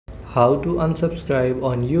How to unsubscribe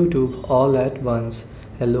on YouTube all at once.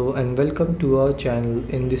 Hello and welcome to our channel.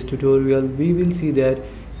 In this tutorial we will see that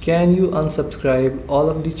can you unsubscribe all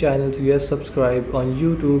of the channels you have subscribed on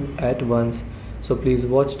YouTube at once. So please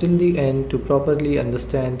watch till the end to properly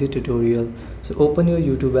understand the tutorial. So open your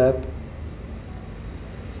YouTube app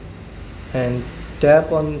and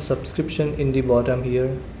tap on subscription in the bottom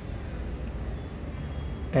here,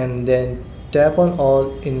 and then tap on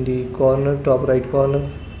all in the top right corner,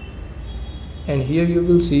 and here you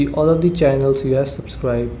will see all of the channels you have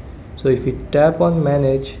subscribed. So if you tap on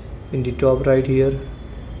manage in the top right here,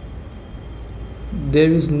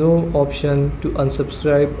 there is no option to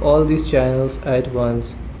unsubscribe all these channels at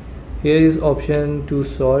once. Here is option to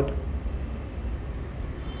sort,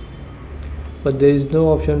 but there is no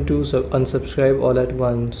option to unsubscribe all at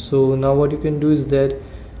once. So now what you can do is that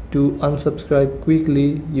to unsubscribe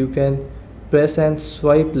quickly, you can press and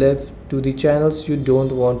swipe left to the channels you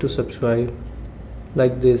don't want to subscribe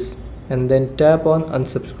like this, and then tap on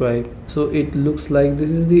unsubscribe. So it looks like this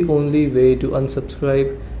is the only way to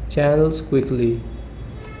unsubscribe channels quickly.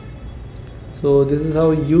 So this is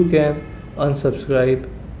how you can unsubscribe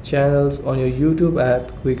channels on your YouTube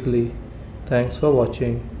app quickly. Thanks for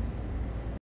watching.